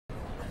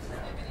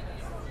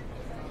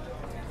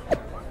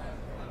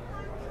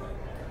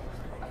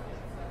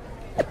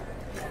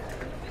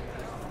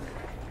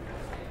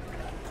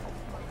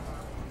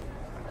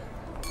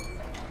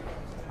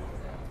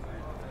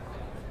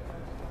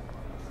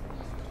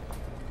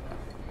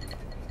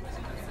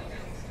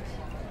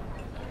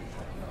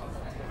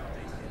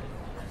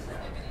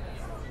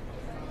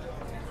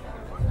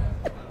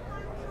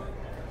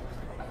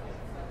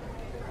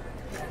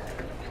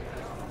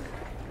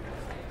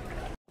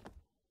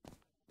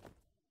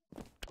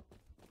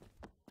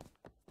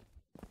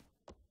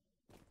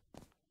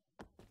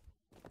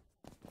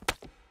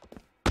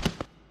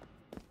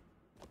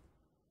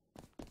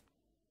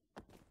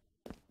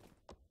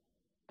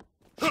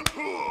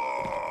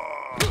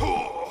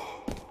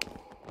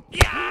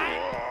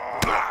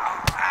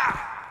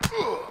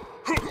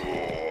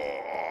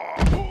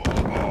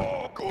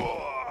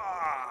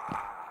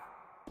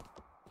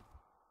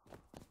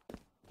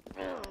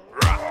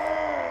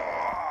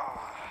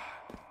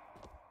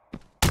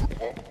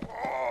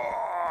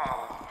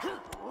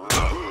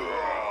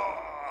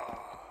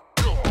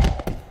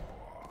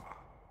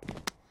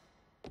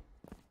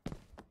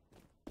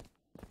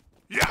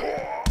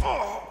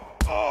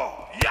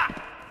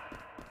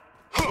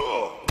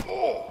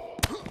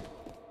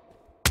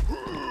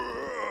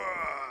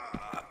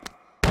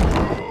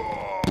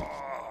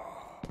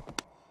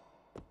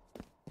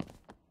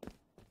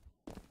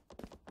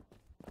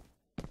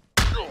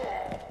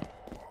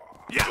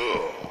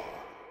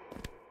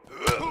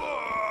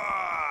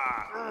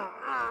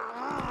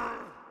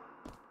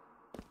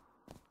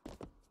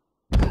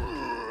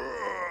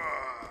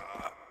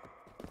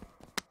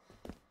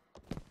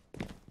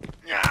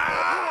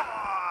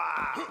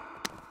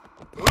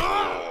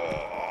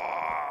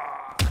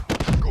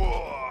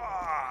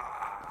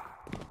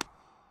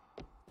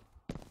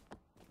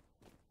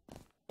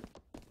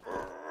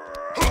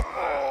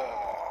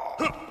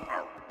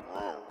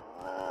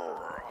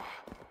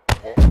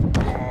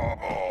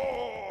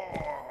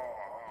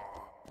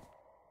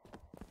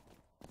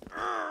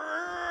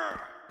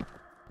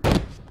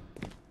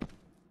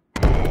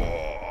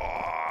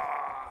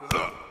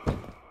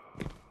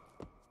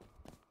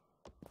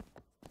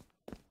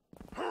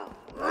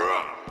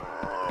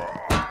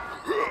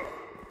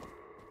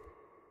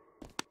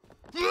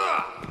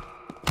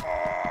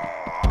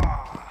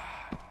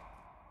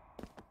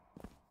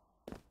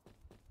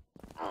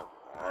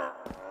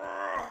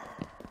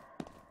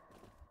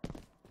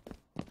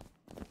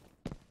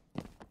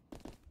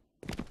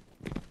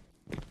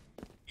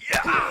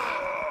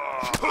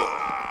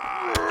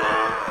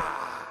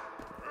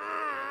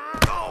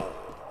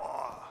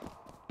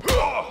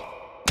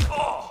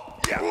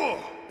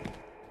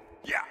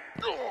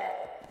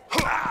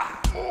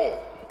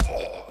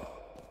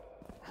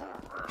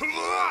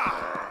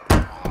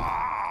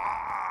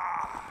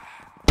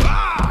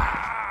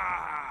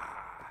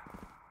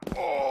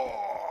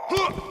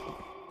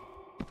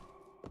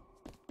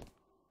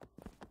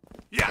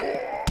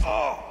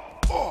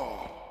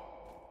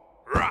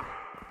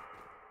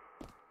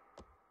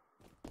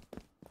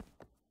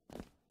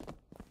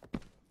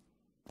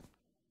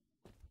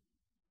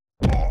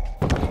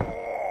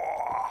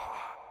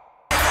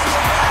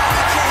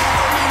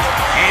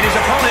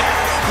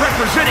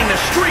Representing the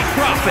Street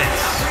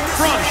Profits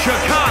from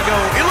Chicago,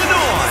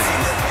 Illinois,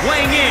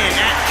 weighing in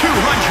at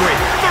 232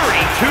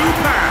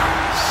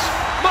 pounds,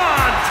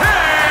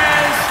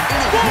 Montez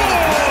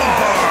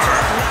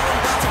Ford!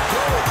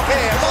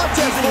 Man,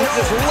 Montez Ford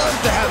just loves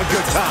to have a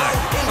good time.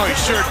 Oh, he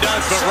sure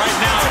does, but right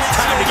now it's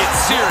time to get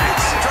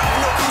serious.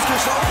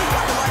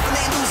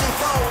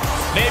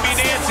 Maybe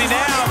Nancy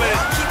now, but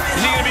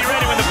is he going to be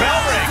ready when the bell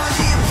rings?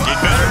 Get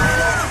better.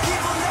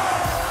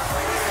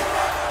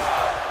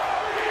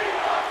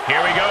 Here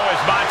we go as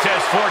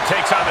Montez Ford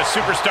takes on the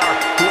superstar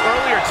who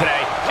earlier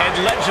today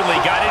allegedly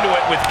got into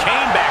it with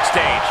Kane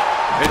backstage.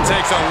 It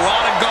takes a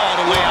lot of gall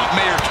to lay out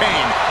Mayor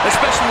Kane,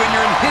 especially when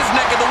you're in his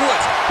neck of the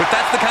woods. But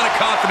that's the kind of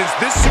confidence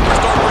this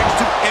superstar brings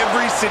to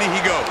every city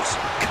he goes.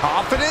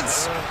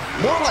 Confidence?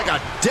 More like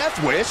a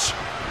death wish.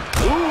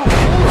 Ooh,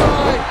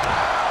 bullseye.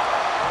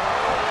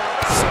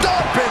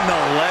 Stop in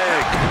the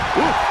leg.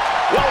 Ooh,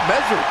 well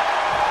measured.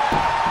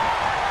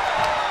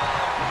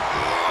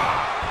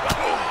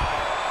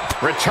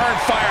 Return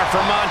fire for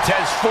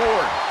Montez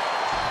Ford.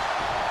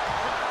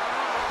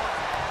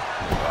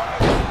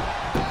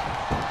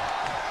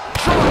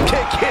 Drop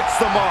kick hits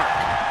the mark.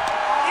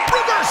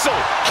 Reversal.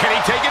 Can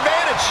he take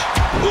advantage?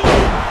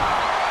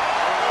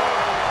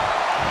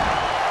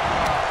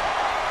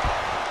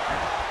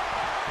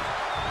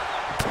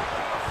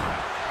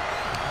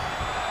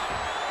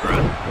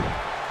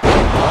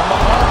 From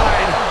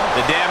behind.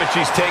 The damage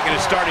he's taken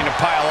is starting to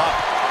pile up.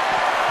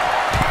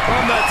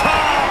 From the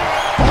top.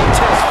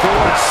 Montez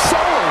Ford, so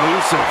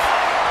elusive.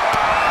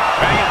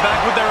 Banging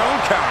back with their own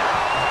counter.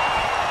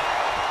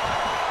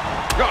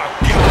 Oh, God.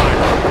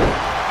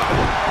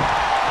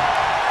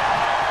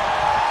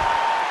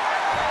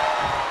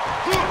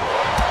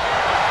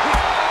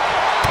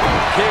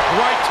 Kick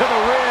right to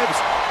the ribs.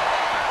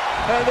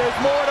 And there's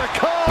more to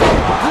come.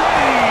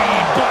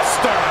 Brain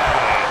buster.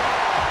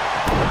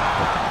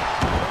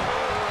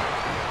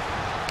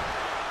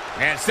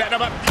 And setting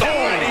him up.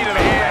 Oh, knee to the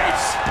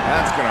face.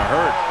 That's going to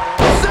hurt.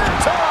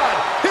 Senton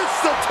hits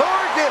the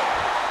target.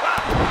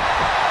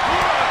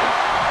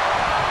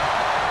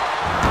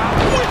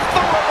 With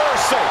the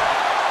reversal.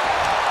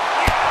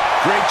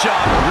 Great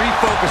job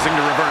refocusing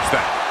to reverse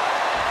that.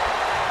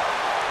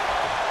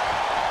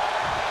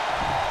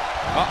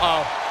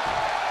 Uh-oh.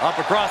 Up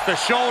across the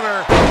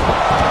shoulder.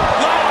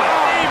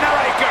 Knee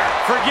breaker.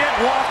 Forget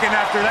walking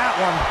after that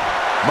one.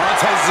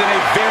 Montez is in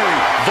a very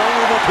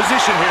vulnerable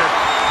position here.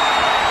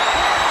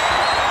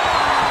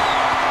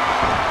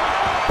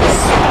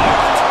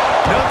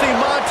 Nothing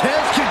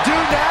Montez can do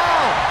now.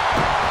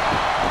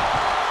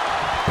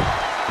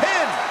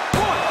 Pin.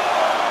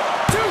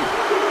 1, 2,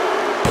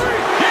 3.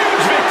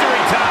 Huge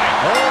victory time.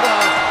 Hold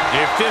on.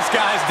 If this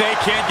guy's day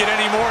can't get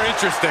any more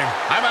interesting.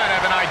 I might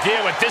have an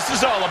idea what this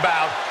is all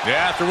about.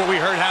 Yeah, after what we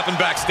heard happened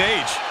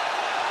backstage.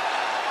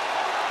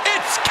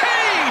 It's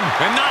Kane.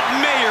 And not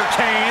Mayor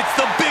Kane, it's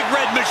the Big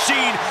Red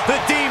Machine. The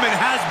demon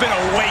has been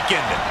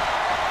awakened.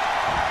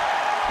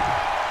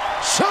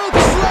 Choke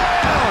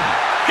slam!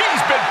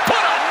 He's been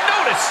put on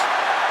notice.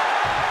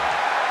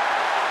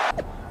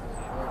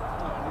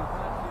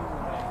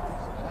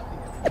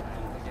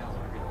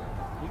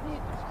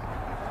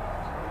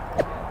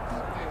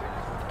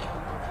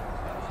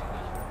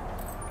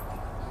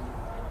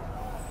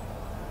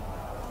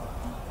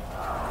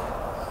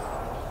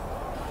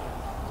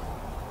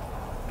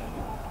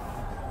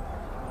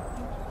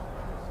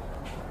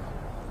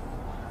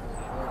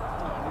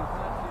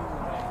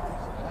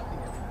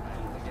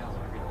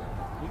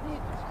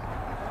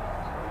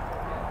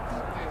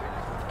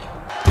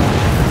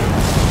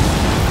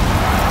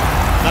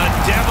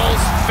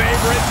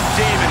 Favorite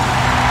demon.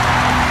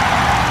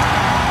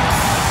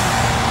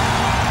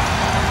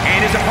 And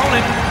his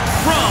opponent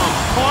from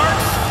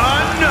parts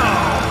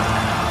unknown,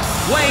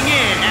 weighing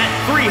in at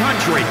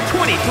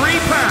 323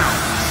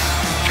 pounds,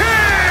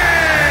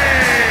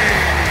 Kane!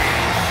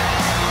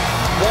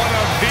 One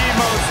of the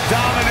most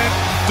dominant,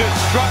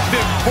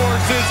 destructive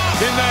forces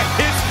in the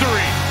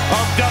history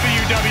of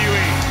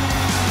WWE.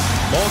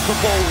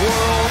 Multiple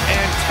world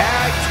and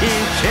tag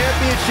team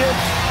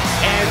championships,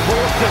 and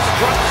more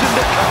destruction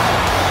to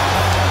come.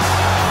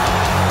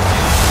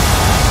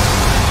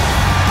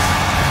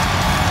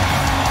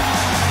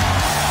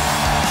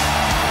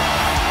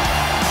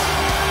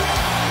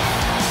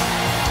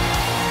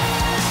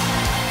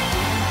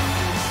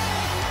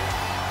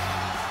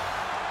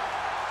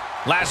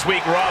 Last week,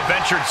 Raw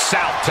ventured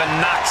south to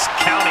Knox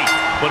County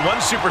when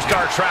one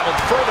superstar traveled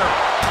further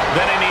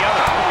than any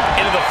other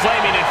into the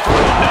flaming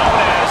inferno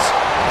known as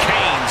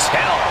Kane's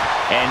Hell.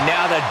 And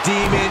now the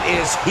demon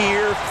is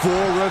here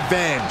for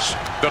revenge.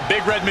 The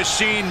Big Red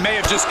Machine may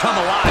have just come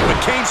alive,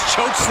 but Kane's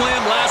choke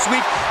slam last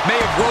week may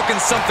have broken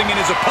something in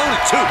his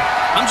opponent, too.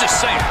 I'm just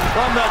saying.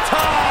 From the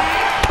top,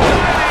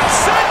 diving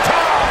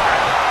center!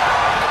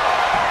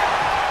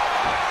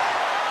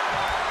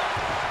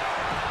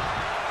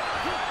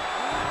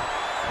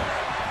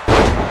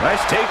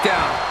 Nice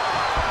takedown.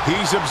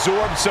 He's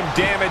absorbed some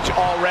damage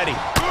already.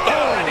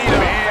 Oh, knee to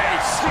the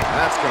face.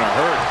 That's gonna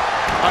hurt.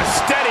 A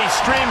steady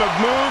stream of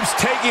moves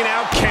taking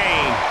out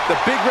Kane. The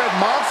Big Red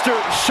Monster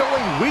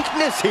showing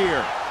weakness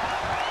here.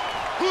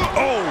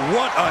 Oh,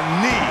 what a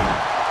knee.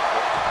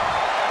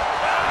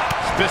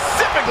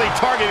 Specifically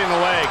targeting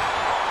the leg.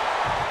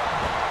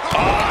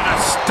 Oh, and a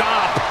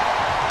stop.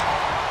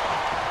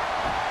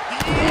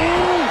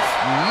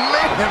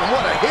 Man,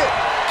 what a hit.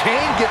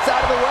 Kane gets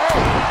out of the way.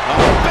 A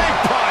big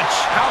punch.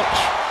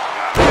 Ouch.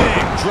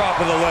 Big drop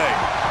of the leg.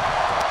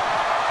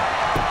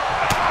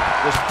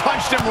 Just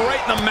punched him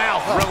right in the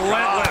mouth. Oh,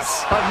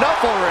 relentless. God.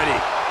 Enough already.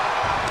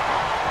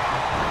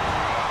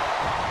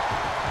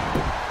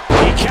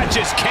 He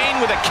catches Kane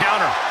with a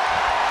counter.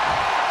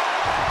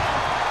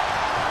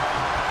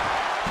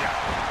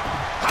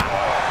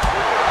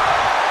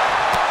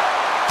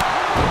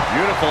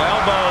 Beautiful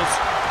elbows.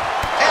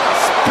 And a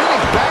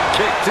spinning back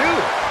kick, too.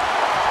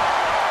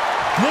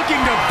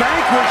 Looking to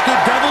vanquish the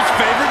Devil's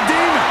favorite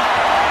demon.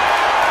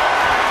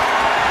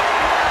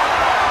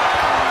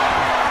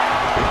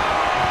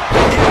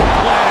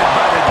 Implanted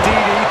by the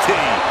DDT.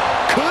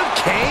 Could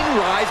Kane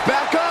rise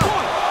back up?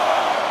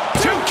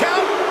 1, 2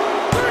 count.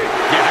 3.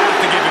 You have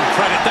to give him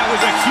credit. That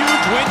was a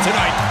huge win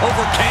tonight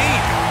over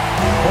Kane.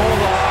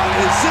 Hold on.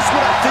 Is this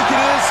what I think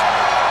it is?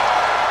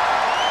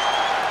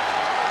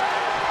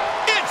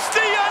 It's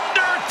The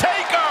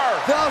Undertaker.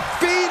 The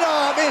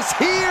Phenom is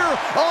here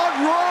on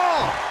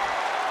Raw.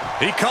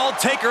 He called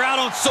Taker out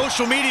on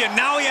social media.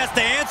 Now he has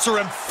to answer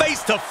him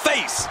face to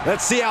face.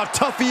 Let's see how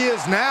tough he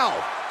is now.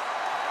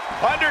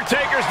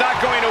 Undertaker's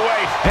not going to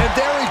wait. And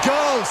there he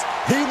goes.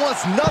 He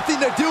wants nothing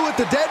to do with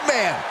the dead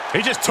man.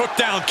 He just took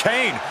down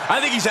Kane. I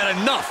think he's had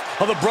enough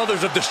of the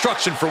Brothers of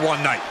Destruction for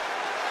one night.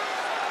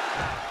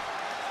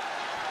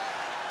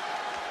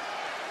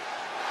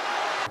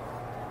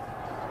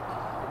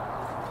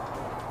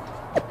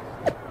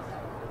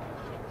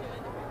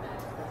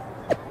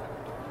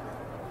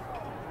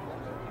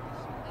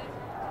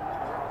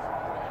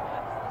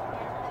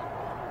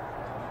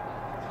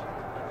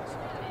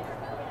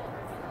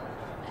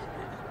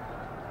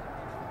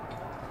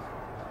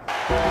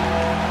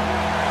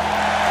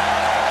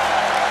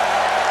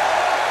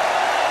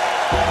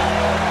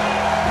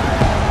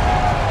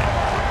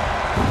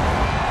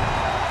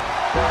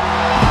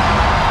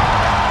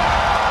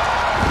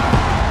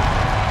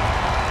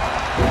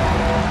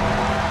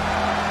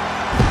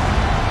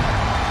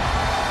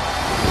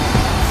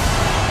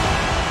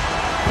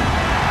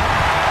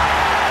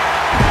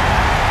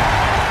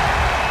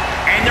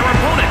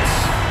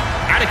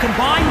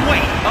 Combined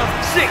weight of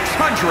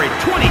 622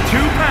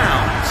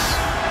 pounds,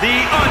 The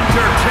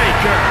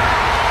Undertaker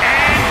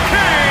and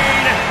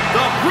Kane,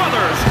 the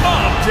Brothers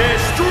of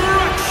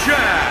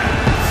Destruction.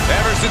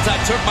 Ever since I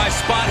took my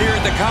spot here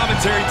at the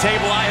commentary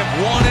table, I have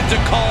wanted to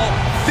call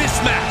this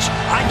match.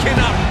 I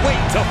cannot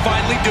wait to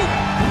finally do it.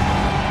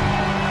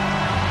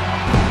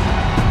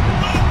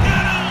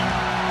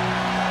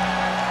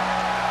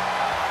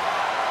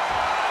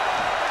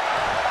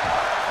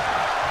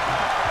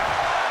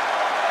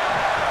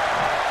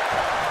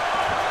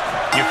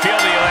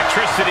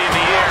 electricity in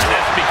the air, and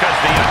that's because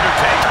The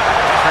Undertaker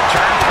has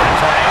returned for a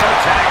tornado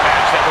tag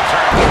match that will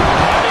turn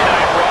Monday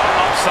Night Raw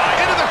upside.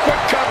 Into the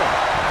quick cover.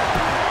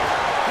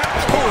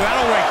 Oh,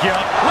 that'll wake you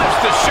up. Lifts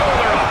the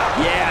shoulder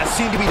up. Yeah,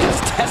 seemed to be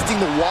just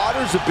testing the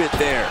waters a bit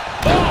there.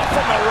 Oh,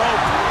 from the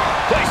rope.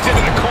 Placed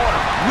into the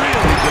corner.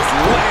 Really just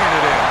laying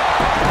it in.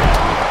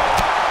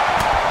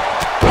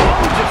 Oh,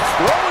 just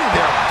throwing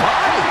their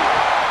body.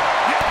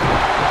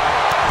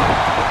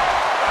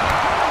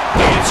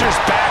 Answers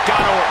back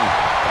on Orton.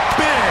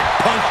 Big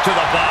punch to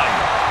the body.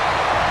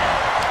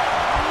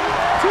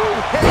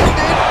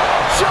 Two-handed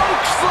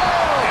choke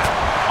slam.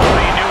 Oh,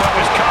 he knew what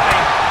was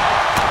coming.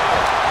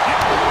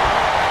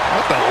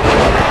 What the?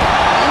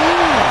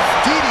 Ooh,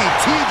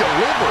 DDT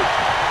delivered.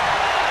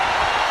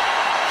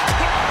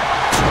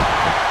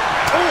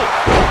 Oh,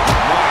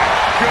 my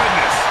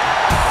goodness.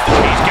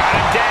 He's got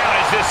him down.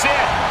 Is this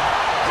it?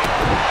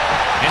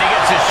 And he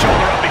gets his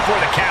shoulder up before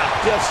the count.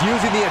 Just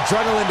using the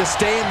adrenaline to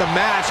stay in the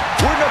match.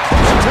 We're no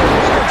closer to a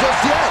winner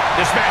just yet.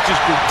 This match's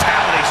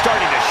brutality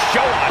starting to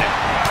show on him.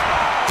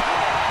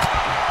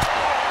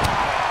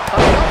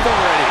 Enough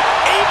already.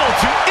 Able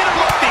to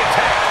interrupt the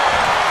attack.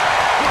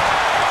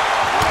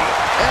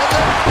 And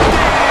then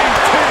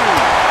DDT.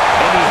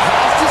 And he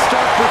has to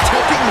start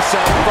protecting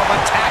himself from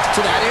attacks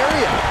to that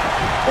area.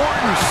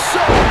 Orton's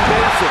so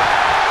evasive.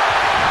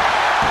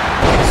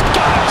 He's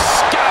got him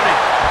scouted.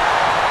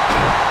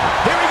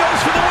 Here he goes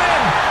for the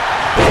win.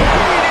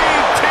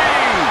 DDT.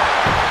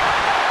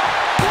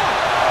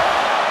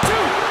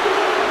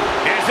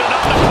 Here's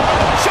another.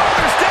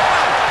 Shoulders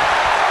down.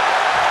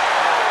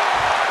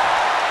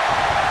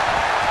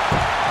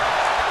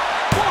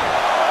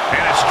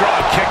 And a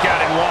strong kick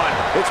out in one.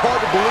 It's hard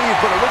to believe,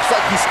 but it looks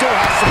like he still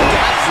has some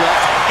gas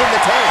left in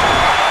the tank.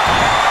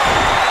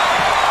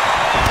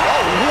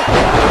 Oh, look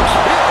at this.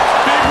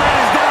 Big Red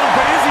is down,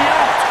 but is he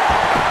out?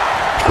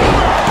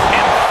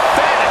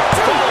 Emphatic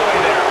follow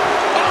there.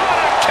 Oh,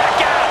 and a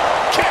kick out.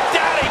 Kicked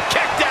out. He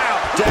kicked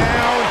out.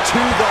 Down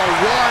to the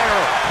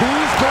wire.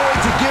 Who's going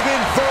to give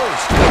in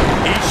first?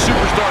 Each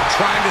superstar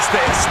trying to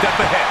stay a step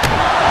ahead.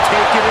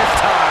 Taking his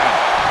time.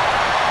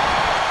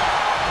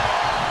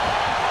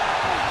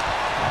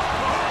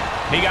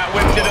 He got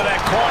whipped into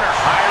that corner.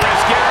 High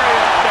risk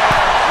area up there.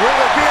 Will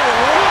it be a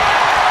win?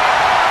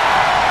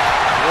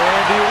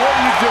 Randy, what are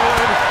you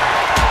doing?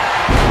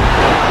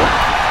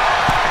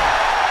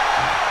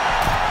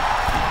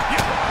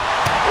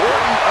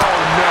 Orton, oh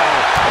no.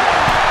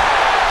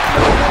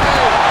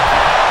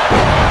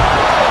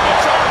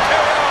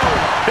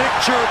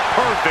 Picture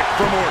perfect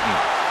from Orton.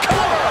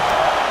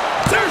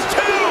 There's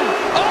two.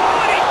 Oh,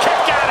 and he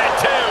kicked out at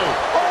two.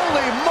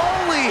 Holy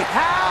moly,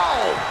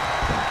 how?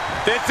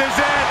 This is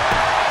it.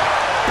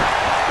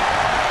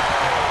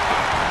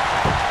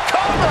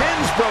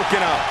 Pin's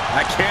broken up.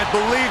 I can't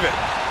believe it.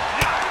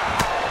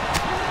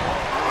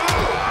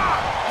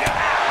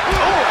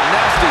 Oh, a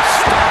nasty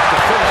stop to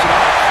finish it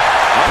off.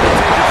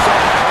 Undertaker saw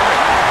it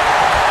coming.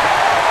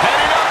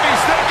 Heading up,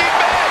 he's thinking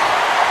big.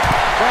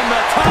 From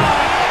the top.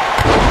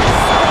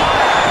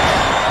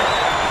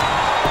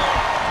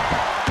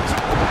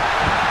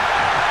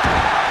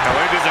 Now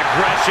look at his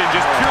aggression,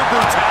 just pure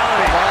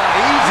brutality. Come on,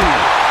 easy.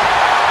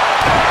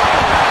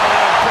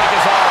 Break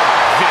his arm.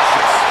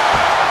 Vicious.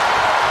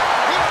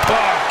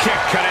 Oh, kick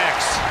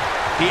connects.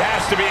 He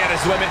has to be at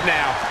his limit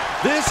now.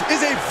 This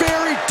is a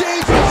very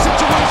dangerous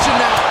situation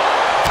now.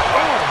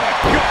 Oh, my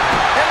God.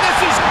 And this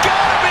has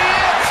got to be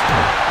it.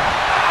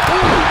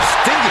 Ooh,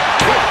 stinging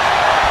kick.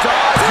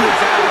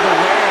 Dodges out of the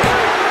way.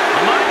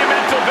 A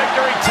monumental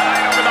victory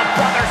tied over the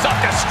Brothers of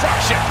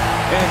Destruction.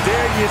 And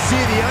there you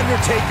see The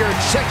Undertaker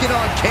checking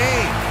on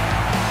Kane.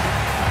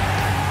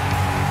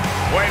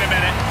 Wait a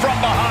minute. From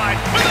behind.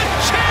 With a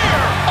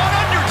chair on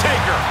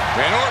Undertaker.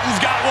 And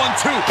Orton's got one,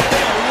 too.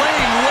 They are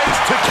laying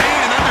waste to Kane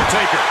and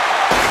Undertaker.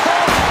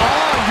 Come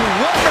on, you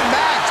won the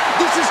match.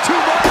 This is too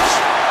much.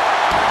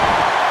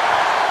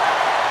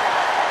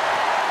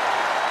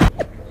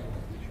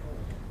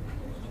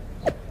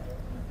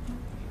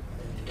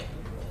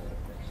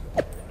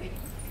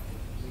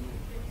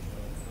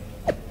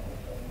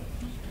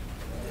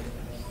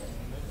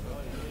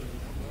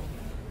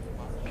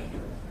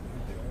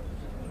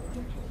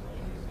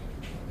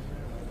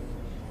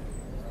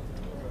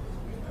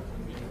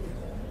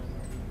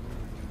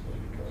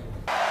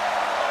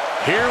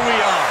 Here we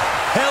are,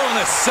 Hell in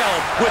a Cell,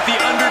 with The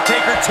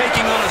Undertaker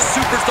taking on a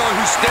superstar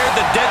who stared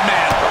the dead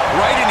man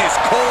right in his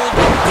cold,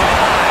 dead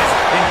eyes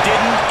and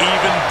didn't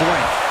even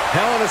blink.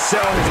 Hell in a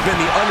Cell has been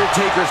The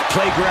Undertaker's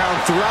playground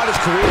throughout his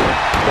career,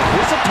 but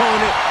his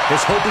opponent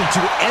is hoping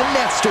to end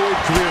that storied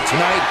career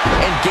tonight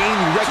and gain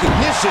the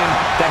recognition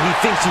that he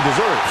thinks he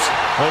deserves.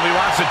 Well, if he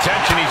wants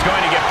attention, he's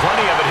going to get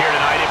plenty of it here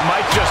tonight. It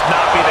might just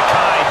not be the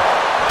kind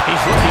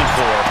he's looking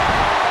for.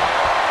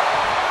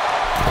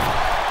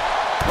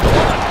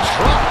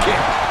 Drop kick.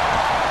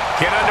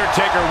 Can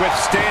Undertaker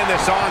withstand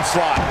this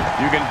onslaught?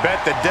 You can bet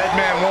the dead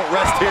man won't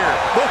rest here.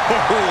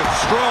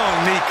 Strong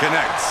knee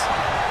connects.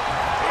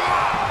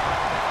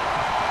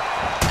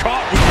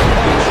 Caught with the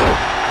punch.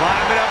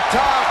 Climbing up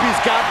top.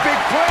 He's got big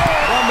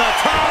plans. From the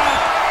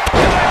top.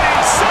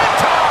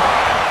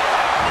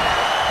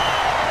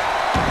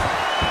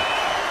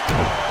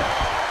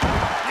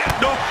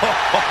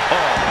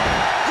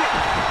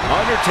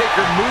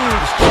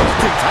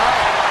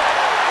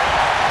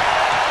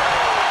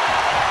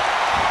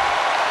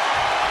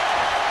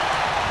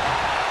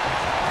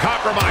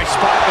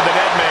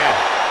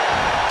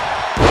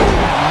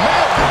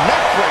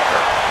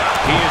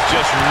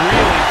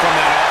 reeling from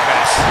that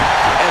offense.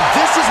 And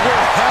this is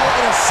where Hell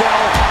in a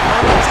Cell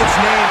earns its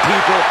name,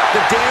 people.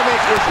 The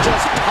damage is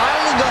just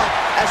piling up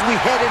as we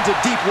head into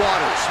deep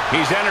waters.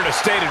 He's entered a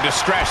state of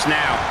distress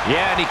now.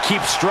 Yeah, and he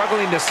keeps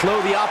struggling to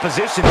slow the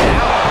opposition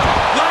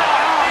down.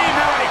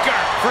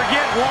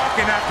 Forget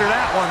walking after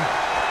that one.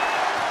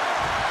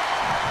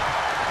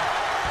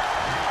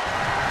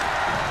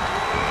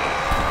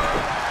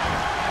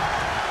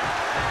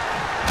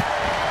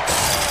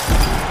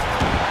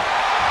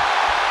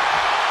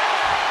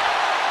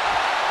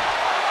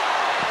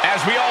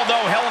 As we all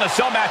know, Hell in a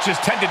Cell matches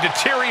tend to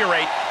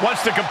deteriorate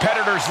once the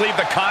competitors leave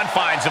the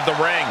confines of the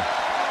ring.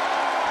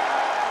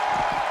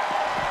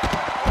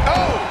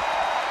 Oh!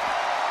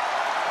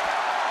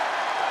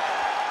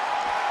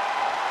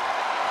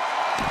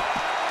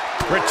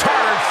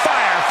 Return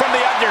fire from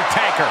the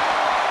Undertaker.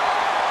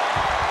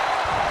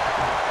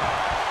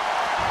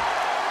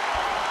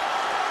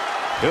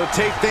 He'll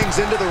take things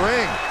into the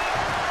ring.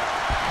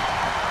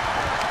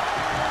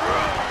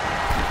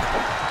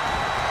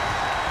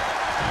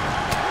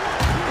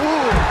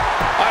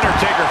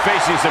 Undertaker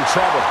facing some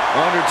trouble.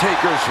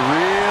 Undertaker's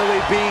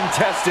really being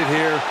tested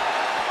here.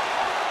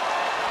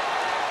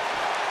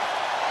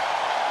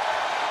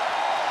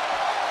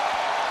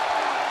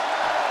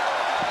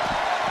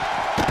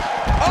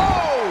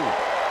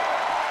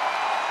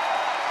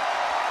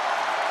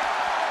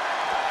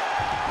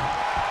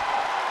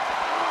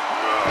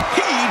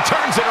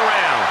 Turns it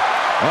around.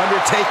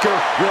 Undertaker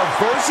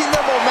reversing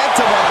the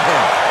momentum on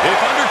him. If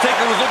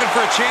Undertaker was looking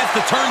for a chance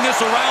to turn this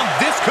around,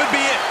 this could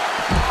be it.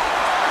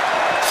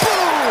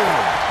 Boom!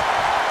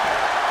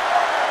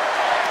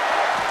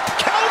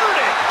 Countered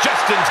it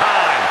just in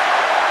time.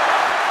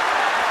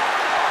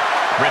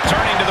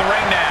 Returning to the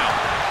ring now.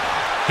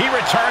 He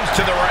returns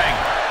to the ring.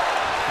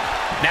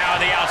 Now on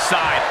the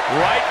outside,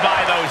 right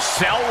by those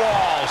cell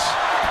walls.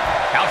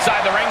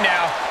 Outside the ring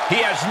now,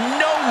 he has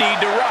no need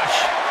to rush.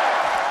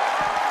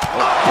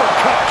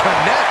 Uppercut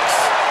connects.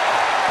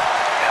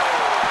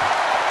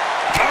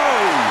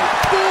 Oh!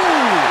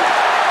 Boom!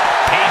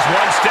 He's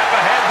one step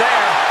ahead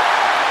there.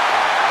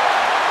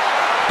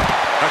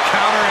 A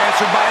counter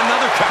answered by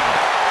another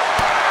counter.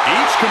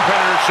 Each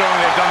competitor showing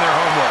they've done their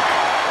homework.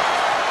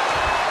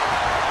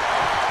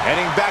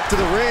 Heading back to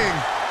the ring.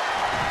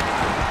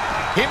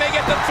 He may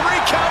get the 3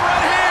 count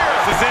right here.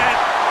 This is it.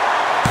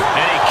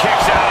 And he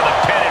kicks out of the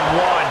pin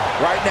and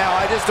 1. Right now,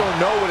 I just don't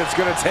know what it's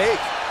going to take.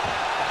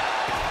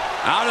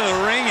 Out of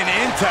the ring and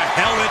into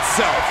Hell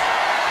itself.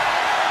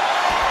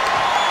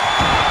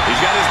 He's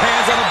got his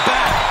hands on the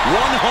back.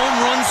 One home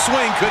run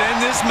swing could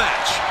end this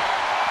match.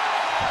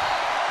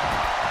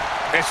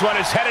 This one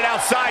is headed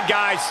outside,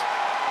 guys.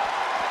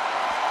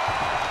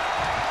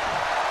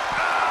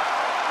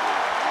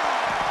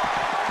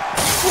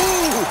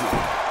 Ooh.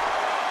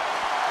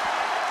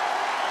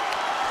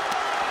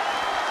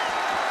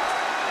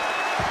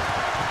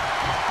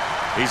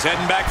 He's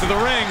heading back to the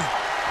ring.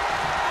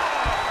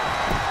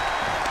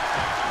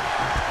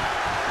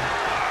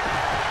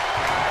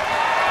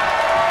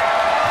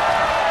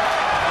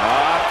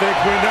 I think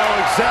we know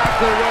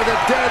exactly where the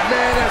dead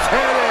man is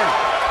headed.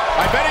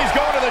 I bet he's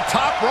going to the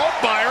top rope,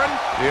 Byron.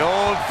 The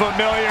old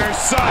familiar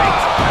sight.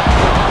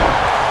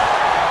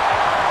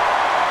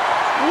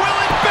 Will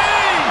it be?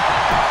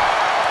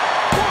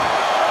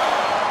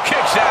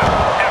 Kicks out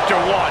after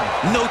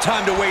 1. No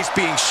time to waste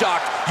being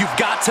shocked. You've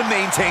got to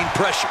maintain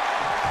pressure.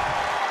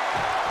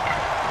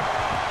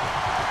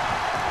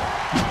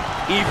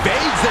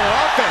 Evades their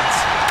offense.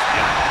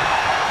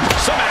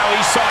 Somehow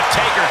he saw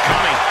Taker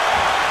coming.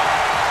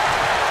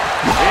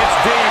 It's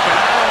deep, and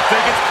I don't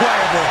think it's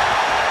playable.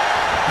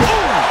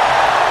 Boom!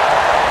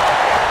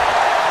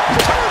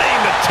 Turning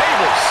the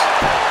tables.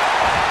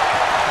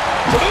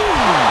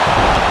 Boom!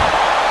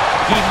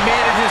 He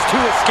manages to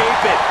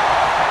escape it.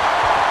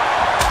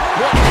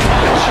 What a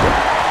punch.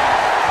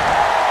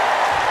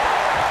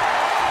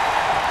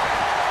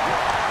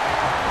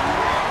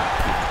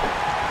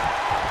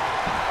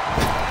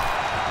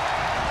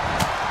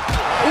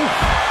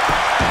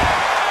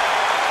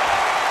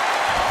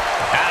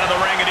 Out of the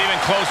ring and even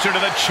closer to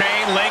the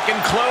chain link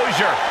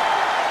enclosure.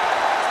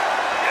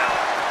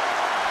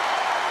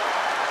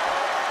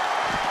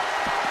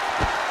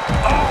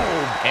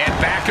 And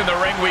back in the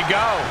ring we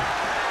go.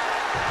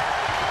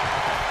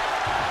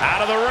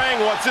 Out of the ring,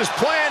 what's his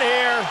plan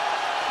here?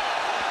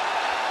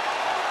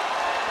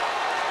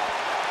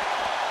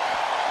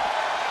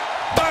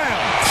 Bam!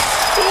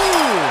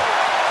 Ooh!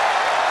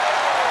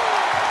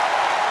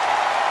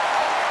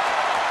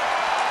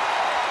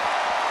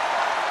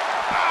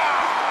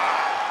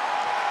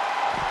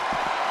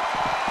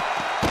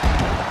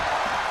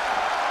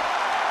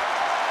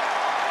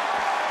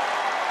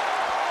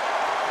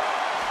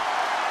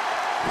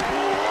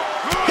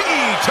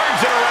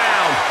 Turns it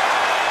around.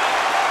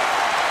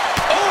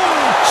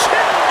 Oh,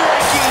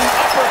 chin-breaking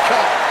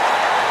uppercut.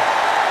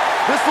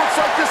 This looks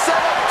like the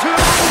setup to...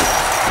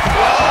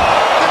 Oh,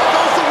 there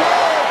goes the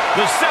wall.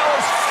 The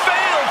Cells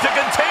failed to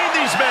contain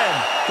these men.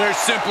 There's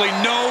simply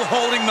no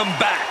holding them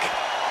back.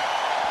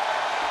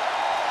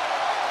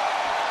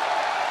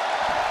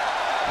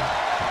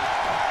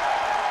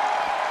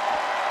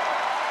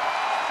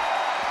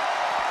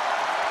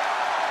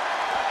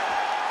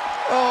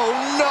 Oh,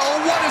 no,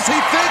 what is he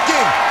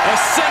thinking?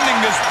 Ascending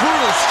this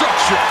brutal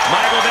structure.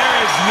 Michael, there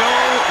is no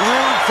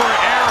room for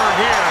error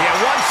here.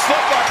 Yeah, one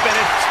slip up and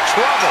it's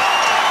trouble.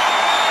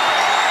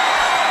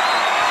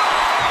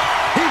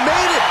 He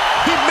made it.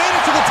 He made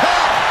it to the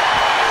top.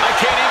 I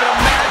can't even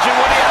imagine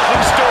what he has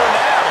in store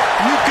now.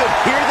 You could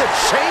hear the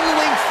chain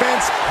link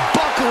fence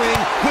buckling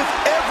with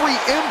every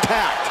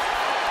impact.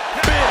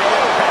 Big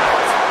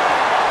impact.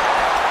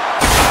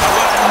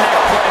 What a neck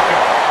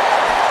breaker.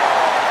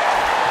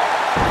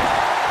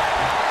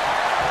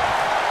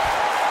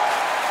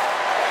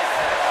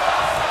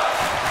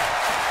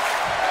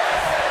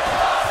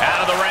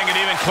 Out of the ring and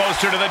even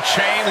closer to the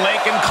chain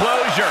link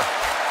enclosure.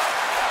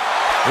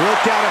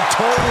 Look at him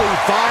totally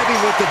vibing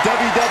with the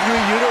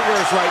WWE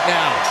Universe right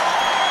now.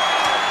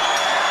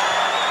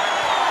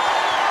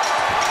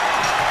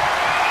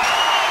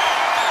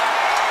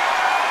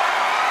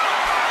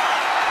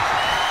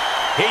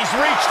 He's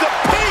reached the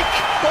peak.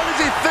 What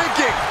is he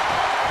thinking?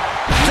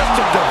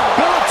 Just a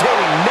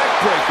debilitating neck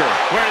breaker.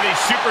 Where do these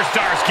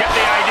superstars get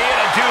the idea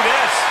to do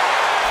this?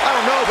 I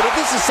don't know, but if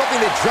this is something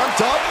they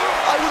dreamt up,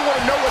 I wouldn't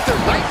want to know what their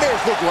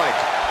nightmares look like.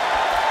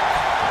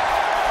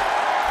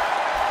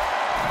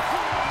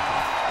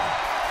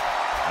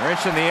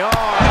 Wrench in the arm.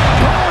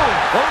 Boom!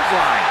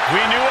 Clothesline.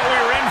 We knew what we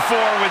were in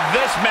for with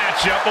this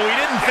matchup, but we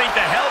didn't think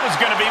the hell was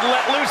going to be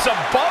let loose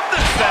above the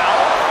cell.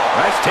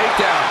 Nice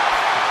takedown.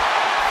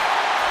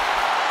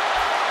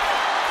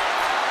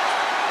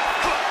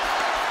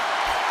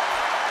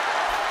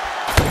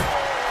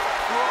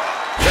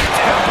 The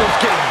temple's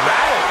getting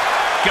rattled.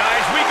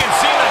 Guys, we can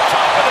see the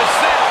top of the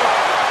cell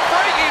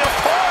breaking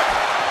apart.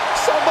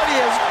 Somebody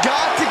has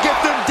got to get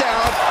them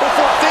down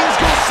before things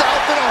go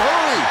south in a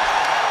hurry.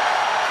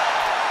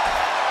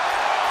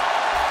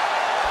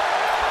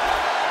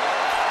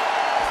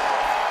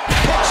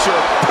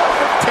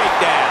 Perfect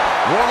takedown.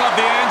 Warm up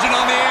the engine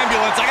on the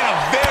ambulance. I got a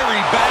very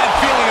bad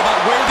feeling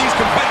about where these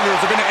competitors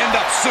are going to end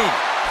up soon.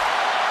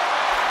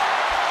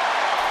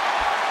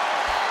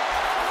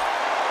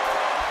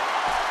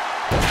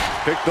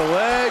 Pick the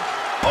leg.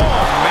 Oh,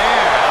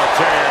 man. That'll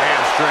tear your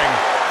hamstring.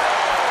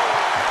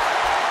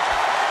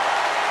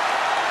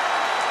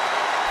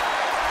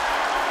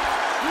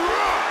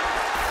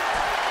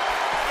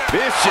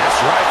 Vicious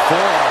right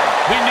forearm.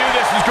 We knew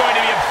this was going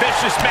to be a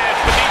vicious match,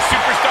 but these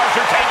superstars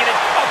are taking it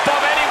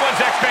above anyone's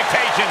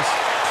expectations.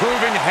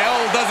 Proving hell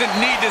doesn't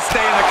need to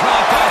stay in the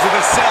confines of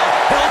the cell.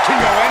 Hell can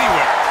go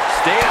anywhere.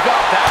 Stay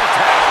about that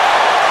attack.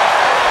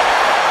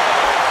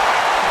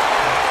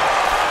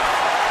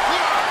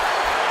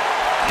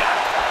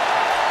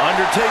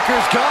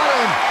 Undertaker's got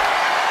him.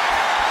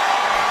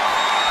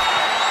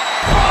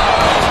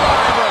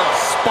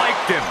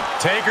 Spiked him.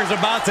 Taker's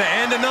about to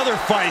end another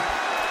fight.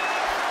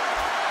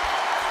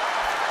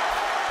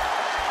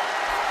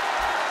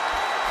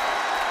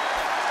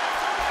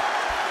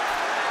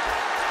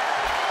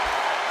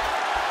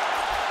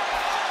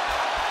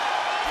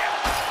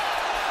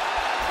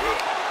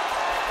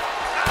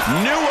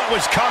 Knew what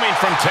was coming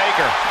from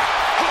Taker.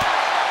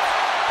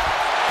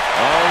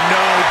 Oh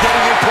no,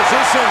 getting in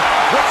position.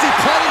 What's he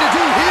planning to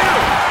do here?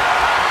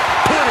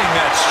 Putting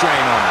that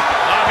strain on him.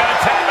 I'm going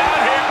to tap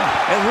out here.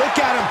 And look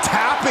at him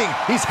tapping.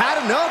 He's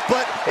had enough,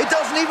 but it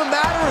doesn't even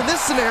matter in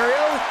this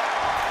scenario.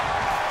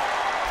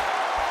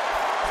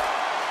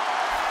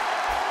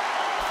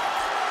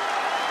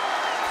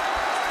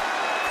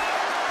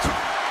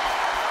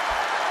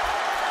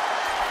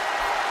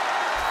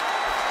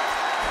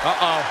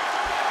 Uh-oh.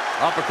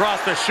 Up across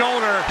the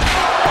shoulder.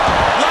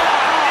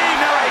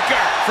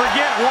 Knee-breaker.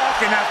 Forget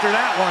walking after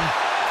that one.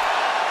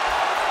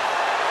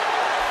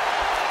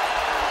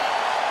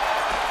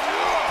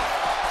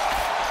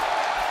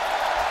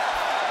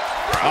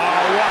 Oh,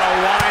 what a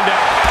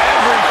wind-up.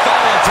 Every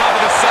thought on top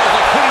of the cell is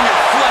like putting your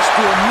flesh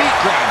through a meat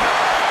grinder.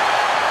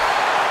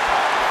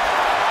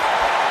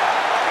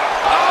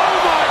 Oh,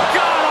 my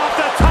God, off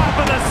the top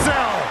of the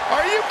cell.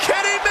 Are you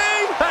kidding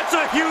me? That's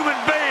a human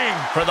being.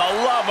 For the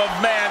love of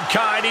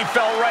mankind, he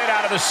fell right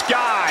out of the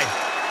sky.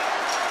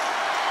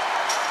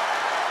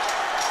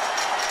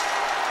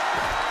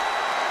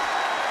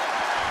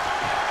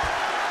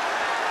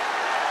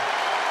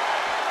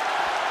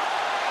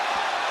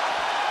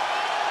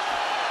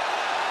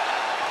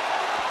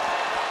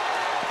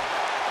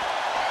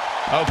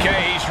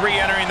 Okay, he's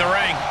re-entering the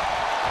ring.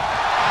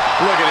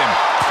 Look at him.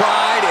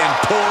 Pride and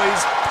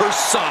poise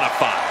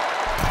personified.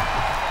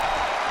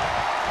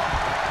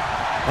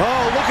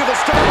 Oh, look at the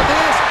start of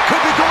this.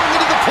 Could be going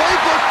into the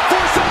playbook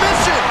for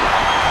submission.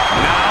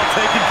 Now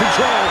taking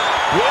control.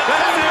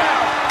 That's it.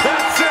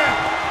 That's it.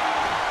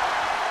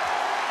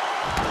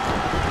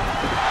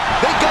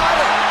 They got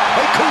it.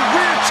 A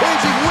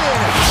career-changing win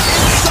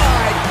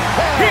inside.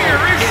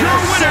 Here is your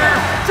winner,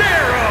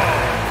 Darrow.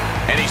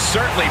 And he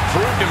certainly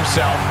proved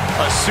himself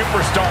a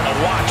superstar to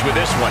watch with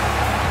this one.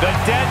 The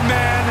dead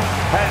man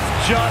has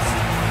just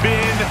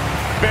been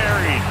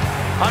buried.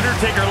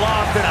 Undertaker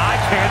lost, and I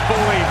can't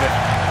believe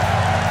it.